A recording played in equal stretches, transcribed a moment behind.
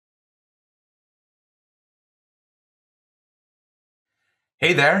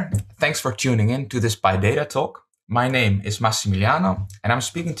Hey there, thanks for tuning in to this PyData talk. My name is Massimiliano and I'm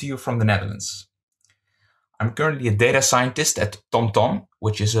speaking to you from the Netherlands. I'm currently a data scientist at TomTom,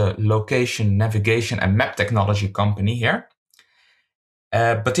 which is a location, navigation and map technology company here.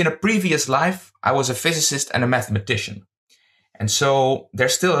 But in a previous life, I was a physicist and a mathematician. And so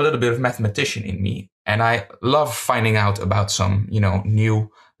there's still a little bit of mathematician in me. And I love finding out about some,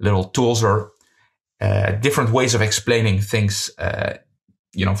 new little tools or different ways of explaining things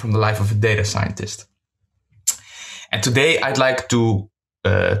from the life of a data scientist. And today I'd like to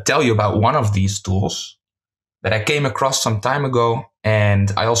tell you about one of these tools that I came across some time ago,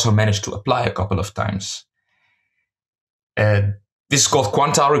 and I also managed to apply a couple of times. This is called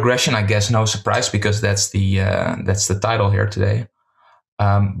Quantile Regression. I guess no surprise because that's the title here today.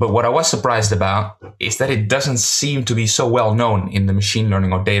 But what I was surprised about is that it doesn't seem to be so well known in the machine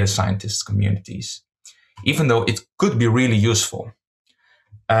learning or data scientist communities, even though it could be really useful.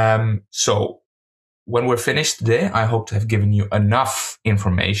 So when we're finished today, I hope to have given you enough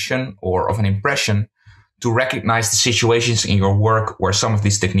information or of an impression to recognize the situations in your work where some of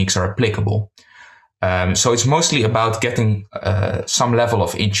these techniques are applicable. So it's mostly about getting some level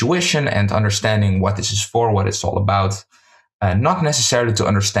of intuition and understanding what this is for, what it's all about, not necessarily to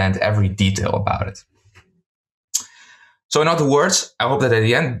understand every detail about it. So in other words, I hope that at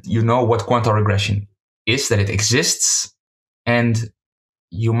the end you know what quantile regression is, that it exists, and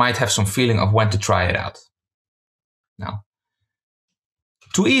you might have some feeling of when to try it out. Now,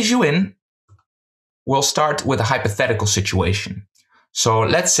 to ease you in, we'll start with a hypothetical situation. So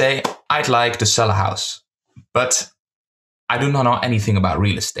let's say I'd like to sell a house, but I do not know anything about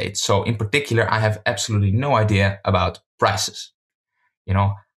real estate. So in particular, I have absolutely no idea about prices.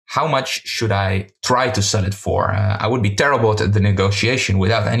 How much should I try to sell it for? I would be terrible at the negotiation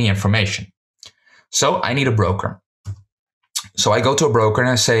without any information. So I need a broker. So I go to a broker and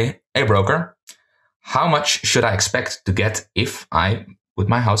I say, hey broker, how much should I expect to get if I put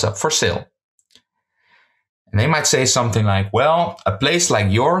my house up for sale? And they might say something like, well, a place like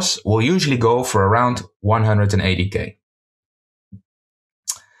yours will usually go for around 180K.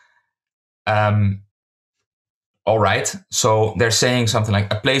 All right. So they're saying something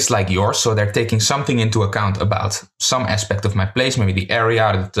like a place like yours. So they're taking something into account about some aspect of my place, maybe the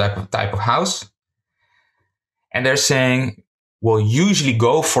area, the type of house. And they're saying, will usually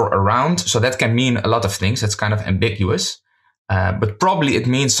go for around, so that can mean a lot of things. That's kind of ambiguous, but probably it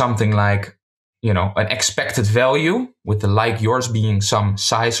means something like, an expected value with the like yours being some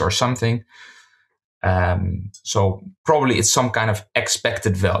size or something. So probably it's some kind of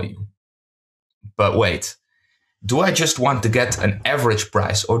expected value. But wait, do I just want to get an average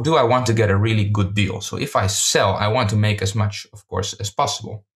price or do I want to get a really good deal? So if I sell, I want to make as much, of course, as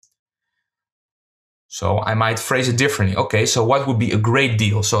possible. So I might phrase it differently. Okay, so what would be a great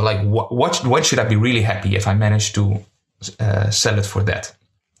deal? So like, what should I be really happy if I manage to sell it for that?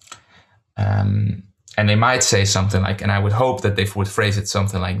 And they might say something like, and I would hope that they would phrase it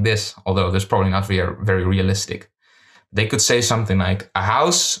something like this, although that's probably not very realistic. They could say something like, a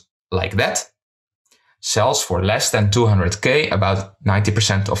house like that sells for less than 200K about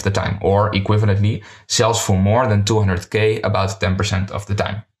 90% of the time, or equivalently, sells for more than 200K about 10% of the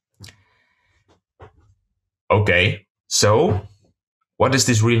time. Okay, so what does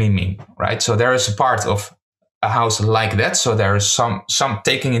this really mean, right? So there is a part of a house like that. So there is some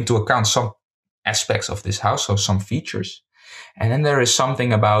taking into account some aspects of this house, so some features. And then there is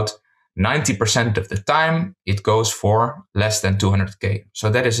something about 90% of the time it goes for less than 200K. So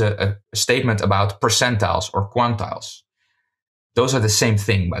that is a statement about percentiles or quantiles. Those are the same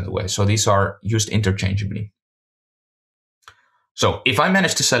thing, by the way. So these are used interchangeably. So if I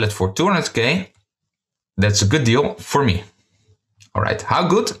manage to sell it for 200K, that's a good deal for me. All right. How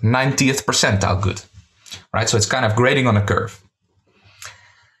good? 90th percentile good. Right. So it's kind of grading on a curve.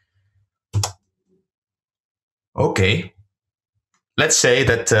 Okay. Let's say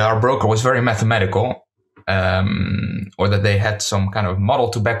that our broker was very mathematical, or that they had some kind of model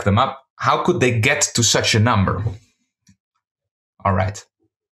to back them up. How could they get to such a number? All right.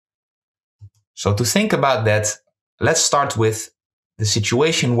 So to think about that, let's start with the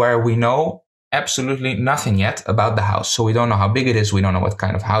situation where we know absolutely nothing yet about the house. So we don't know how big it is. We don't know what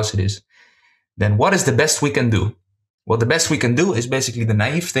kind of house it is. Then what is the best we can do? Well, the best we can do is basically the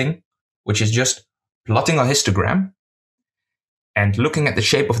naive thing, which is just plotting a histogram and looking at the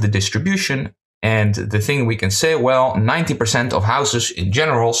shape of the distribution. And the thing we can say, well, 90% of houses in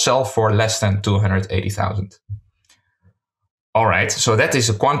general sell for less than 280,000. All right, so that is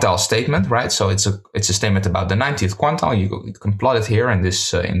a quantile statement, right? So it's a statement about the 90th quantile. You can plot it here in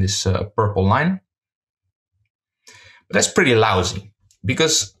this purple line. But that's pretty lousy.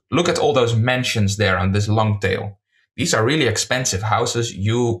 Because look at all those mansions there on this long tail. These are really expensive houses.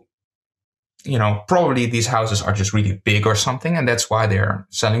 You know, probably these houses are just really big or something, and that's why they're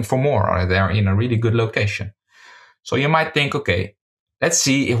selling for more, or they're in a really good location. So you might think, okay, let's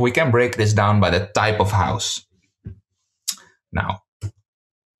see if we can break this down by the type of house. Now,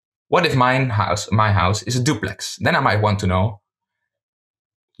 what if my house is a duplex? Then I might want to know,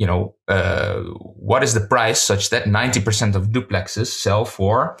 you know, what is the price such that 90% of duplexes sell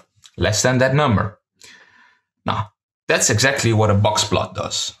for less than that number? Now, that's exactly what a box plot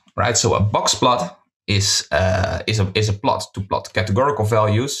does, right? So a box plot is a plot to plot categorical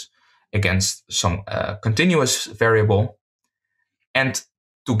values against some continuous variable, and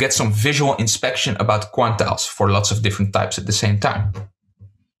to get some visual inspection about quantiles for lots of different types at the same time.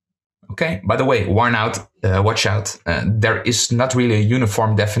 Okay, by the way, watch out. There is not really a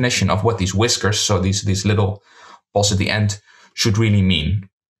uniform definition of what these whiskers, so these little balls at the end, should really mean.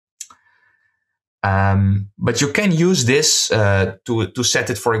 But you can use this to set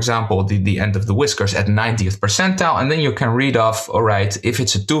it, for example, the end of the whiskers at 90th percentile, and then you can read off, all right, if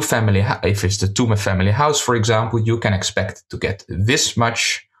it's a two-family house, for example, you can expect to get this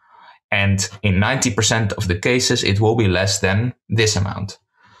much, and in 90% of the cases, it will be less than this amount.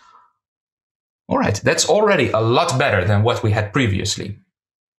 All right, that's already a lot better than what we had previously.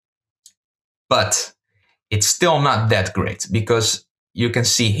 But it's still not that great, because you can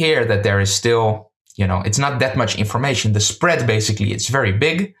see here that there is still, you know, it's not that much information. The spread, basically, it's very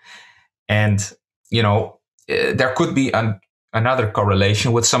big. And, you know, there could be another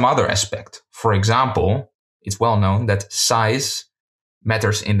correlation with some other aspect. For example, it's well known that size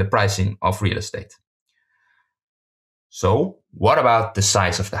matters in the pricing of real estate. So what about the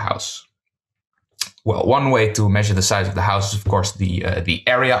size of the house? Well, one way to measure the size of the house is, of course, the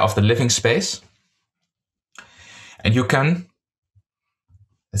area of the living space. And you can,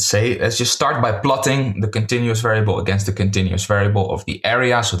 let's just start by plotting the continuous variable against the continuous variable of the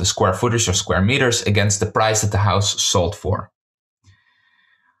area, so the square footage or square meters, against the price that the house sold for.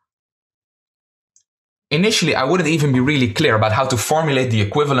 Initially, I wouldn't even be really clear about how to formulate the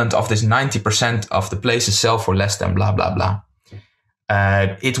equivalent of this 90% of the places sell for less than blah, blah, blah.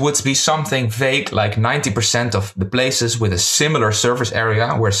 It would be something vague like 90% of the places with a similar surface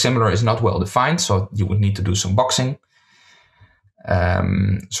area, where similar is not well defined, so you would need to do some boxing.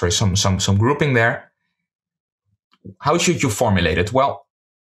 Some grouping there. How should you formulate it? Well,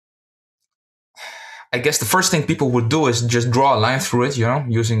 I guess the first thing people would do is just draw a line through it, you know,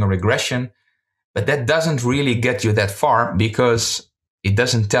 using a regression. But that doesn't really get you that far, because it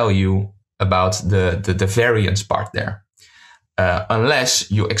doesn't tell you about the variance part there. Unless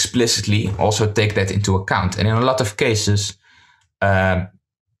you explicitly also take that into account. And in a lot of cases,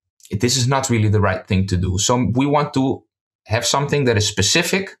 this is not really the right thing to do. So we want to have something that is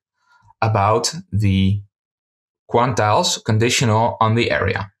specific about the quantiles conditional on the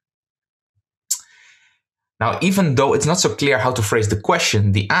area. Now, even though it's not so clear how to phrase the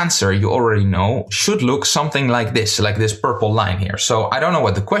question, the answer, you already know, should look something like this purple line here. So I don't know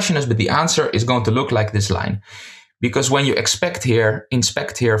what the question is, but the answer is going to look like this line. Because when you inspect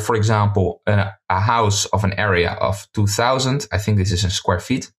here, for example, a house of an area of 2,000, I think this is in square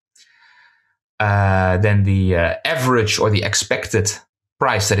feet, then the average or the expected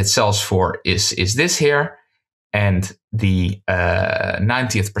price that it sells for is this here, and the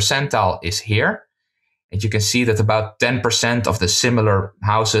 90th percentile is here. And you can see that about 10% of the similar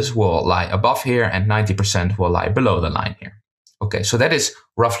houses will lie above here, and 90% will lie below the line here. Okay, so that is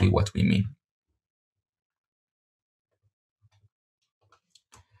roughly what we mean.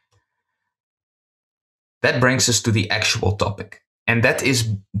 That brings us to the actual topic. And that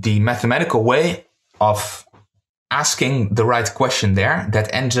is the mathematical way of asking the right question there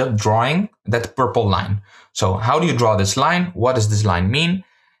that ends up drawing that purple line. So how do you draw this line? What does this line mean?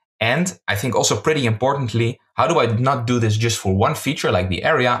 And I think also pretty importantly, how do I not do this just for one feature like the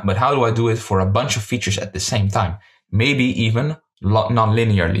area, but how do I do it for a bunch of features at the same time? Maybe even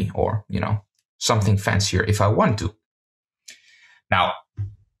non-linearly, or, you know, something fancier if I want to. Now,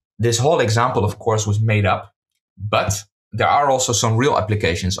 this whole example, of course, was made up, but there are also some real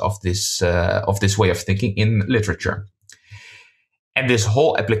applications of this way of thinking in literature. And this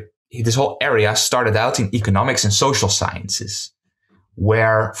whole area started out in economics and social sciences,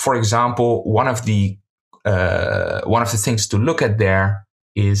 where, for example, one of the things to look at there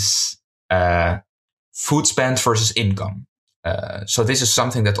is food spent versus income. So this is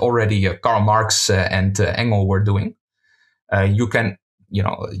something that already Karl Marx and Engels were doing. You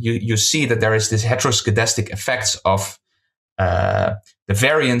see that there is this heteroscedastic effects of the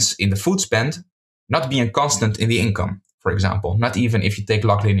variance in the food spend not being constant in the income. for example, not even if you take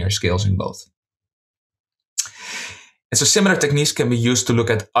log linear scales in both. And so similar techniques can be used to look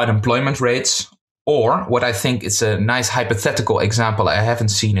at unemployment rates, or what I think is a nice hypothetical example, I haven't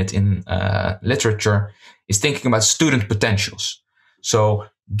seen it in literature, is thinking about student potentials. So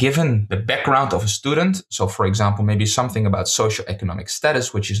given the background of a student, so for example, maybe something about socioeconomic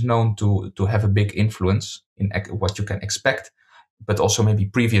status, which is known to have a big influence in what you can expect, but also maybe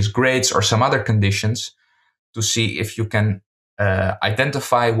previous grades or some other conditions, to see if you can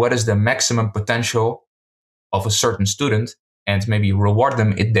identify what is the maximum potential of a certain student and maybe reward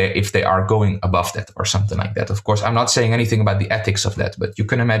them if they are going above that or something like that. Of course, I'm not saying anything about the ethics of that, but you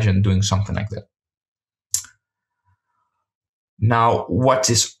can imagine doing something like that. Now, what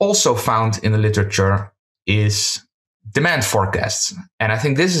is also found in the literature is demand forecasts. And I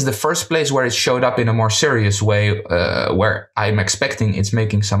think this is the first place where it showed up in a more serious way, where I'm expecting it's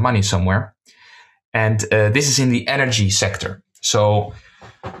making some money somewhere. And this is in the energy sector. So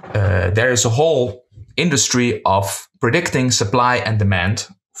there is a whole industry of predicting supply and demand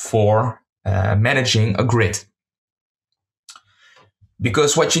for managing a grid.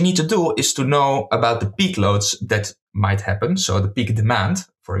 Because what you need to do is to know about the peak loads that might happen, so the peak demand,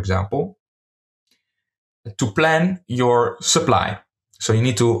 for example, to plan your supply. So you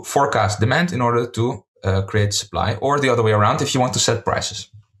need to forecast demand in order to create supply, or the other way around if you want to set prices.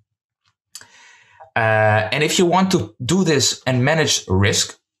 And if you want to do this and manage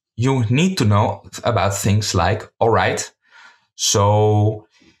risk, you need to know about things like, all right, so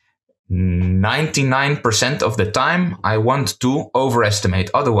 99% of the time I want to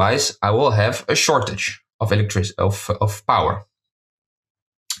overestimate. Otherwise, I will have a shortage of electricity, of power.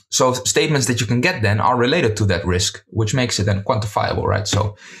 So statements that you can get then are related to that risk, which makes it then quantifiable, right?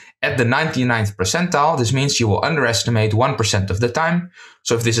 So at the 99th percentile, this means you will underestimate 1% of the time.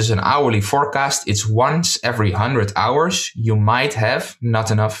 So if this is an hourly forecast, it's once every 100 hours, you might have not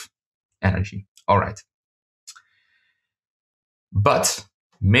enough energy. All right. But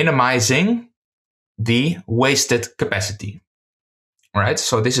minimizing the wasted capacity. All right.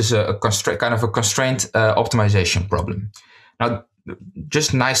 So this is a kind of a constraint optimization problem. Now,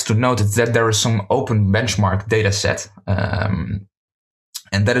 just nice to note that there is some open benchmark data set.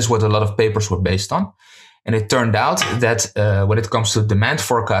 And that is what a lot of papers were based on. And it turned out that when it comes to demand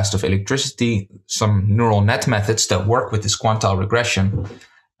forecast of electricity, some neural net methods that work with this quantile regression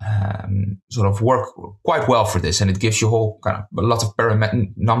sort of work quite well for this. And it gives you a lot of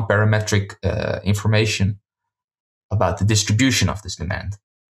non-parametric information about the distribution of this demand.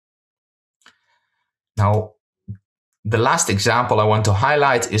 Now, the last example I want to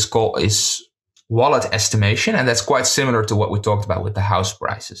highlight is wallet estimation, and that's quite similar to what we talked about with the house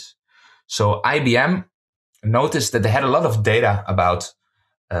prices. So IBM noticed that they had a lot of data about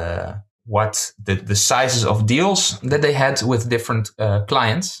what the sizes of deals that they had with different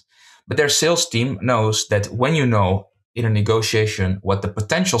clients, but their sales team knows that when you know in a negotiation what the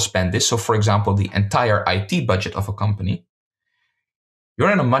potential spend is, so for example, the entire IT budget of a company,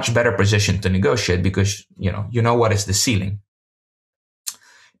 you're in a much better position to negotiate because you know what is the ceiling.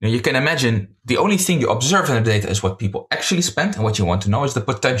 Now you can imagine the only thing you observe in the data is what people actually spend, and what you want to know is the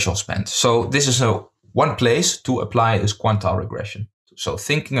potential spend. So this is one place to apply this quantile regression. So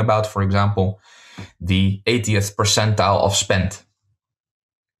thinking about, for example, the 80th percentile of spend.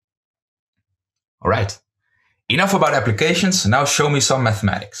 All right, enough about applications. Now show me some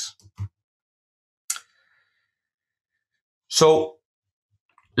mathematics. So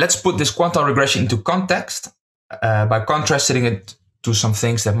let's put this quantile regression into context by contrasting it to some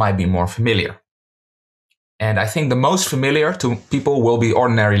things that might be more familiar. And I think the most familiar to people will be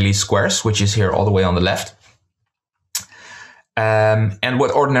ordinary least squares, which is here all the way on the left. And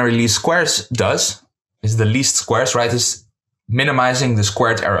what ordinary least squares does is the least squares, right, is minimizing the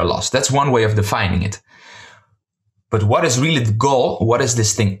squared error loss. That's one way of defining it. But what is really the goal? What is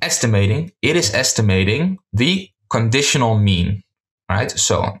this thing estimating? It is estimating the conditional mean, right?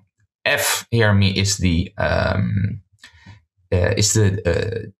 So F here is the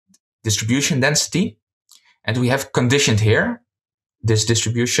distribution density. And we have conditioned here this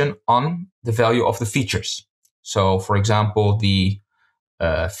distribution on the value of the features. So for example, the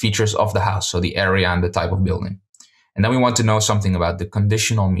features of the house, so the area and the type of building. And then we want to know something about the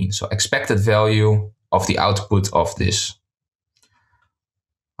conditional mean. So expected value of the output of this.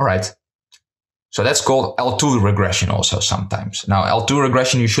 All right. So that's called L2 regression also sometimes. Now, L2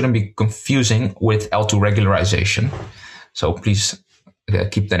 regression, you shouldn't be confusing with L2 regularization. So please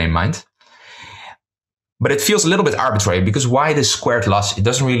keep that in mind. But it feels a little bit arbitrary because why this squared loss? It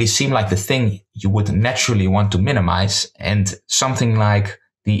doesn't really seem like the thing you would naturally want to minimize. And something like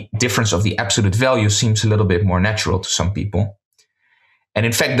the difference of the absolute value seems a little bit more natural to some people. And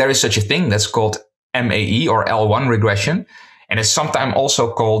in fact, there is such a thing that's called MAE or L1 regression. And it's sometimes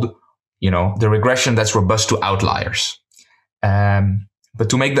also called, the regression that's robust to outliers. But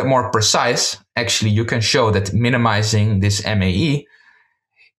to make that more precise, actually, you can show that minimizing this MAE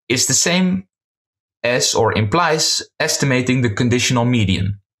is the same as or implies estimating the conditional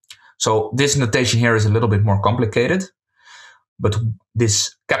median. So this notation here is a little bit more complicated, but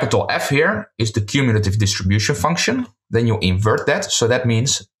this capital F here is the cumulative distribution function. Then you invert that. So that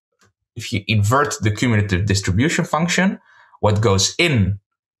means if you invert the cumulative distribution function, what goes in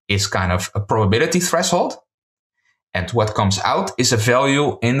is kind of a probability threshold. And what comes out is a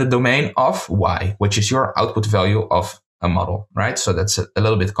value in the domain of y, which is your output value of a model, right? So that's a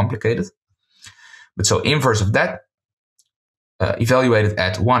little bit complicated. But so inverse of that, evaluated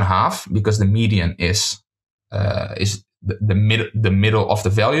at 1/2, because the median is the middle of the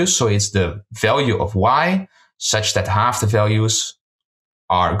values. So it's the value of y such that half the values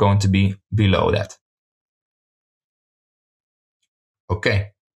are going to be below that.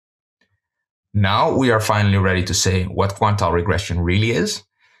 Okay. Now we are finally ready to say what quantile regression really is.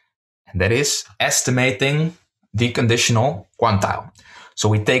 And that is estimating the conditional quantile. So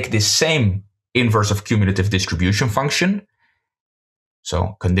we take this same inverse of cumulative distribution function,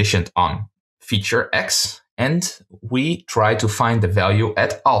 so conditioned on feature x, and we try to find the value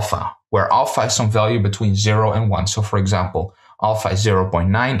at alpha, where alpha is some value between 0 and 1. So for example, alpha is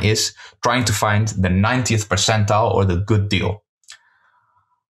 0.9 is trying to find the 90th percentile or the good deal.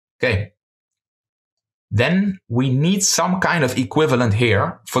 Okay. Then we need some kind of equivalent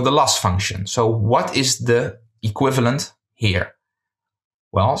here for the loss function. So what is the equivalent here?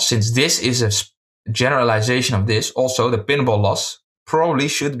 Well, since this is a generalization of this, also the pinball loss probably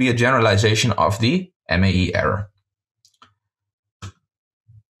should be a generalization of the MAE error.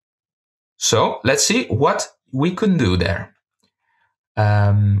 So let's see what we can do there.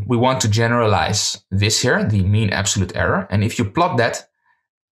 We want to generalize this here, the mean absolute error. And if you plot that,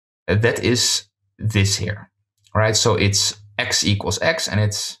 that is this here, right? So it's x equals x, and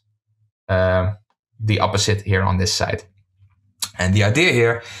it's the opposite here on this side. And the idea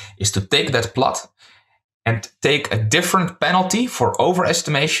here is to take that plot and take a different penalty for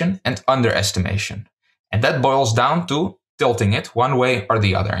overestimation and underestimation. And that boils down to tilting it one way or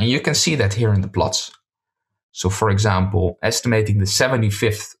the other. And you can see that here in the plots. So for example, estimating the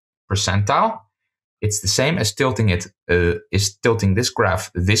 75th percentile, it's the same as tilting it, tilting this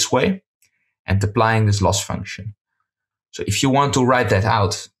graph this way and applying this loss function. So if you want to write that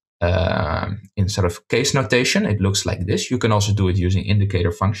out in sort of case notation, it looks like this. You can also do it using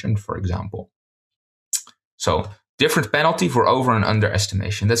indicator function, for example. So different penalty for over and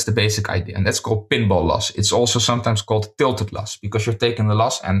underestimation. That's the basic idea. And that's called pinball loss. It's also sometimes called tilted loss because you're taking the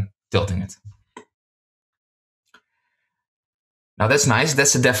loss and tilting it. Now that's nice.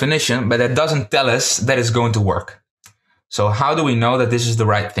 That's the definition, but that doesn't tell us that it's going to work. So how do we know that this is the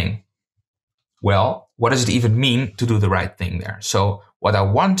right thing? Well, what does it even mean to do the right thing there? So what I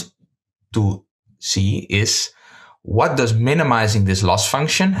want to see is, what does minimizing this loss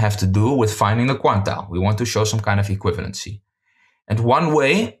function have to do with finding the quantile? We want to show some kind of equivalency. And one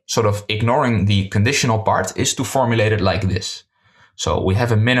way, sort of ignoring the conditional part, is to formulate it like this. So we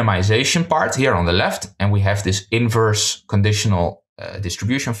have a minimization part here on the left, and we have this inverse conditional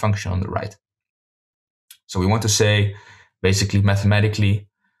distribution function on the right. So we want to say, basically mathematically,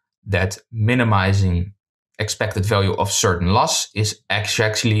 that minimizing expected value of certain loss is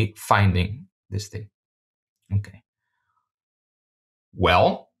actually finding this thing. Okay.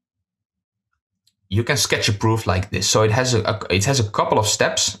 Well, you can sketch a proof like this. So it has a couple of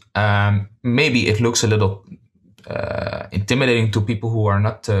steps. Maybe it looks a little intimidating to people who are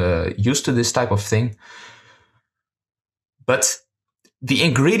not used to this type of thing, but the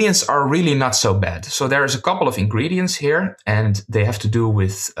ingredients are really not so bad. So there's a couple of ingredients here, and they have to do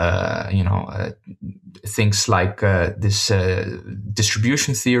with things like this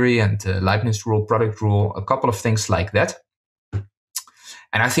distribution theory and Leibniz rule, product rule, a couple of things like that.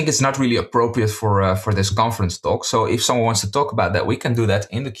 And I think it's not really appropriate for this conference talk. So if someone wants to talk about that, we can do that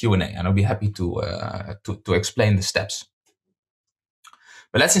in the Q&A, and I'll be happy to explain the steps.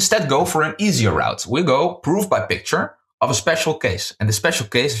 But let's instead go for an easier route. We go proof by picture of a special case. And the special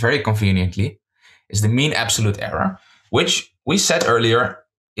case, very conveniently, is the mean absolute error, which we said earlier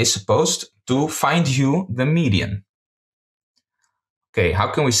is supposed to find you the median. Okay, how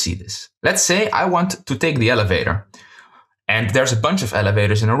can we see this? Let's say I want to take the elevator, and there's a bunch of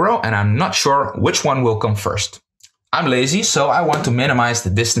elevators in a row, and I'm not sure which one will come first. I'm lazy, so I want to minimize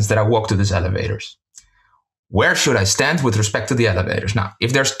the distance that I walk to these elevators. where should I stand with respect to the elevators? Now,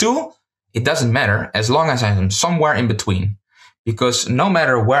 if there's 2, it doesn't matter as long as I'm somewhere in between. Because no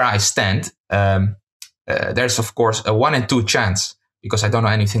matter where I stand, there's of course a 1 in 2 chance, because I don't know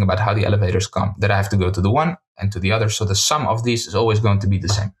anything about how the elevators come, that I have to go to the one and to the other. So the sum of these is always going to be the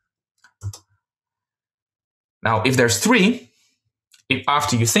same. Now, if there's 3,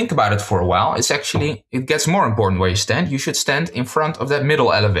 after you think about it for a while, it gets more important where you stand. You should stand in front of that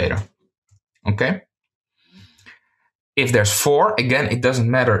middle elevator. Okay? If there's 4, again, it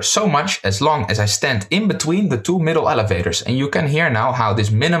doesn't matter so much as long as I stand in between the 2 middle elevators. And you can hear now how this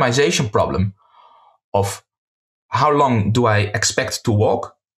minimization problem of how long do I expect to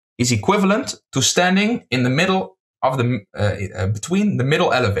walk is equivalent to standing in the middle of between the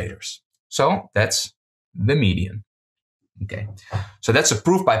middle elevators. So that's the median. Okay, so that's a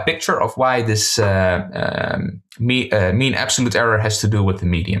proof by picture of why this mean absolute error has to do with the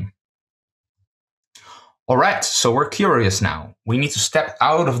median. All right, so we're curious now. We need to step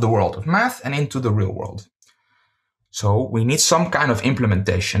out of the world of math and into the real world. So we need some kind of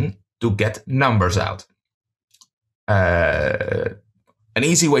implementation to get numbers out. An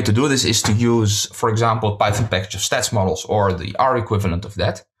easy way to do this is to use, for example, Python package of stats models or the R equivalent of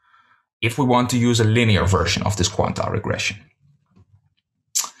that, if we want to use a linear version of this quantile regression.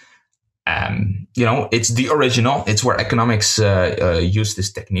 It's the original. It's where economics use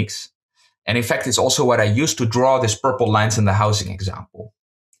these techniques. And in fact, it's also what I used to draw these purple lines in the housing example.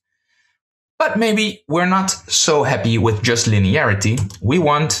 But maybe we're not so happy with just linearity. We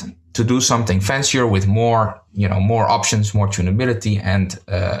want to do something fancier with more options, more tunability, and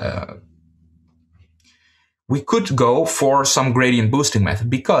we could go for some gradient boosting method,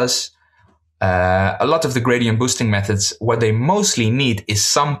 because a lot of the gradient boosting methods, what they mostly need is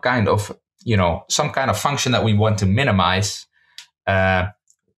some kind of function that we want to minimize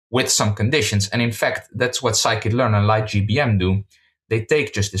with some conditions. And in fact, that's what scikit-learn and lightgbm do. They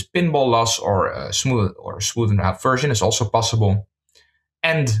take just this pinball loss or a smoothened out version is also possible,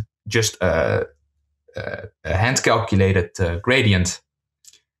 and just a hand calculated gradient,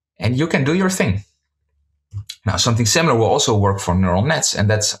 and you can do your thing. Now, something similar will also work for neural nets, and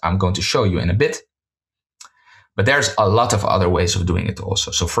that's I'm going to show you in a bit. But there's a lot of other ways of doing it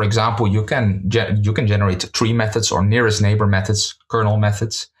also. So, for example, you can generate tree methods or nearest neighbor methods, kernel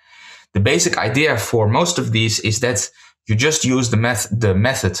methods. The basic idea for most of these is that you just use the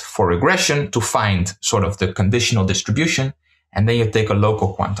method for regression to find sort of the conditional distribution, and then you take a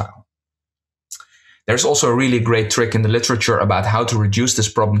local quantile. There's also a really great trick in the literature about how to reduce this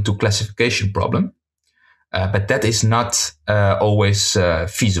problem to classification problem, but that is not always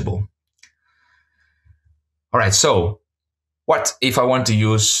feasible. All right, so what if I want to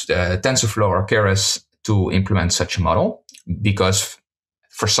use TensorFlow or Keras to implement such a model? Because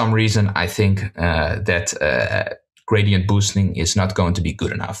for some reason, I think that gradient boosting is not going to be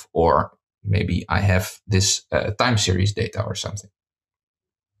good enough, or maybe I have this time series data or something.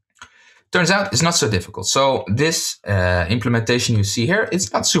 Turns out it's not so difficult. So this implementation you see here,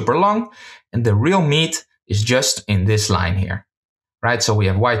 it's not super long, and the real meat is just in this line here, right? So we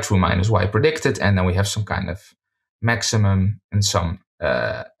have y true minus y predicted, and then we have some kind of maximum and some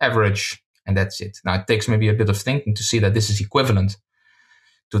average, and that's it. Now it takes maybe a bit of thinking to see that this is equivalent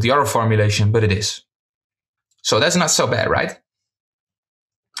to the other formulation, but it is. So that's not so bad, right?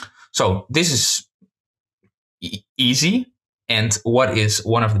 So this is easy. And what is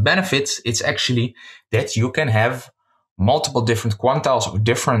one of the benefits? It's actually that you can have multiple different quantiles or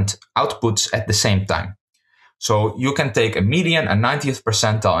different outputs at the same time. So you can take a median, a 90th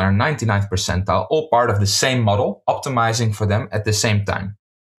percentile, and a 99th percentile, all part of the same model, optimizing for them at the same time.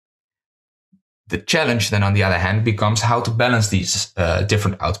 The challenge then, on the other hand, becomes how to balance these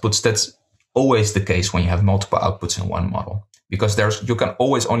different outputs. That's always the case when you have multiple outputs in one model, because you can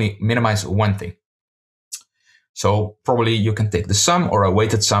always only minimize one thing. So probably you can take the sum or a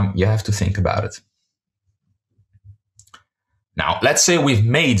weighted sum. You have to think about it. Now, let's say we've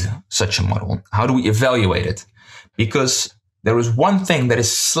made such a model. How do we evaluate it? Because there is one thing that is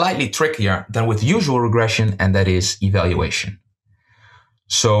slightly trickier than with usual regression, and that is evaluation.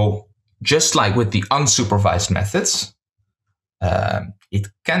 So just like with the unsupervised methods, it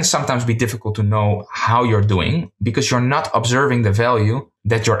can sometimes be difficult to know how you're doing because you're not observing the value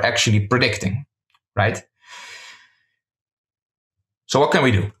that you're actually predicting, right? So what can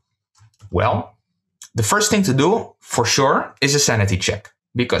we do? Well, the first thing to do, for sure, is a sanity check.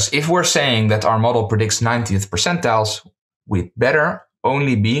 Because if we're saying that our model predicts 90th percentiles, we'd better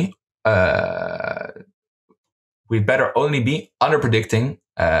only be underpredicting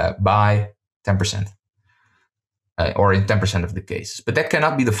by 10%, or in 10% of the cases. But that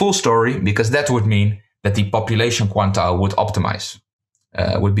cannot be the full story, because that would mean that the population quantile would optimize,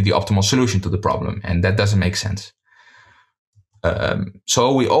 would be the optimal solution to the problem. And that doesn't make sense.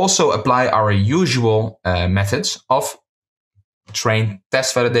 So we also apply our usual methods of train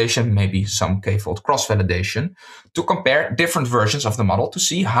test validation, maybe some k-fold cross-validation, to compare different versions of the model to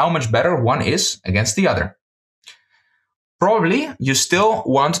see how much better one is against the other. Probably you still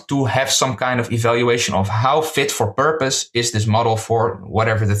want to have some kind of evaluation of how fit for purpose is this model for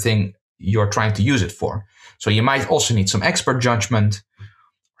whatever the thing you're trying to use it for. So you might also need some expert judgment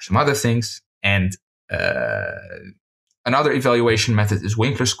or some other things. And another evaluation method is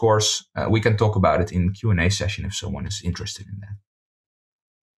Winkler scores. We can talk about it in the Q&A session if someone is interested in that.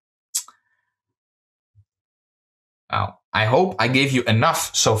 Now, I hope I gave you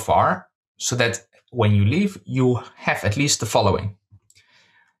enough so far so that when you leave, you have at least the following.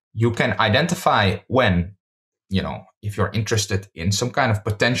 You can identify when, if you're interested in some kind of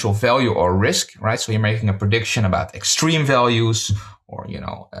potential value or risk, right? So you're making a prediction about extreme values or,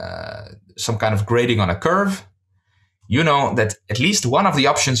 some kind of grading on a curve. You know that at least one of the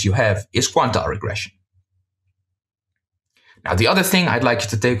options you have is quantile regression. Now, the other thing I'd like you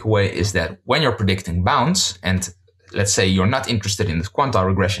to take away is that when you're predicting bounds, and let's say you're not interested in this quantile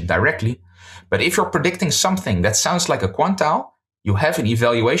regression directly, but if you're predicting something that sounds like a quantile, you have an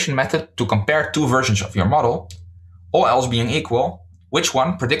evaluation method to compare two versions of your model, all else being equal, which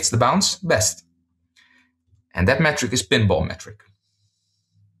one predicts the bounds best. And that metric is pinball metric.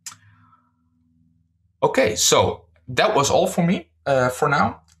 Okay, so that was all for me for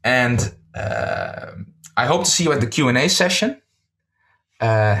now. And I hope to see you at the Q&A session.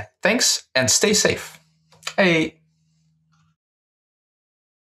 Thanks and stay safe. Hey.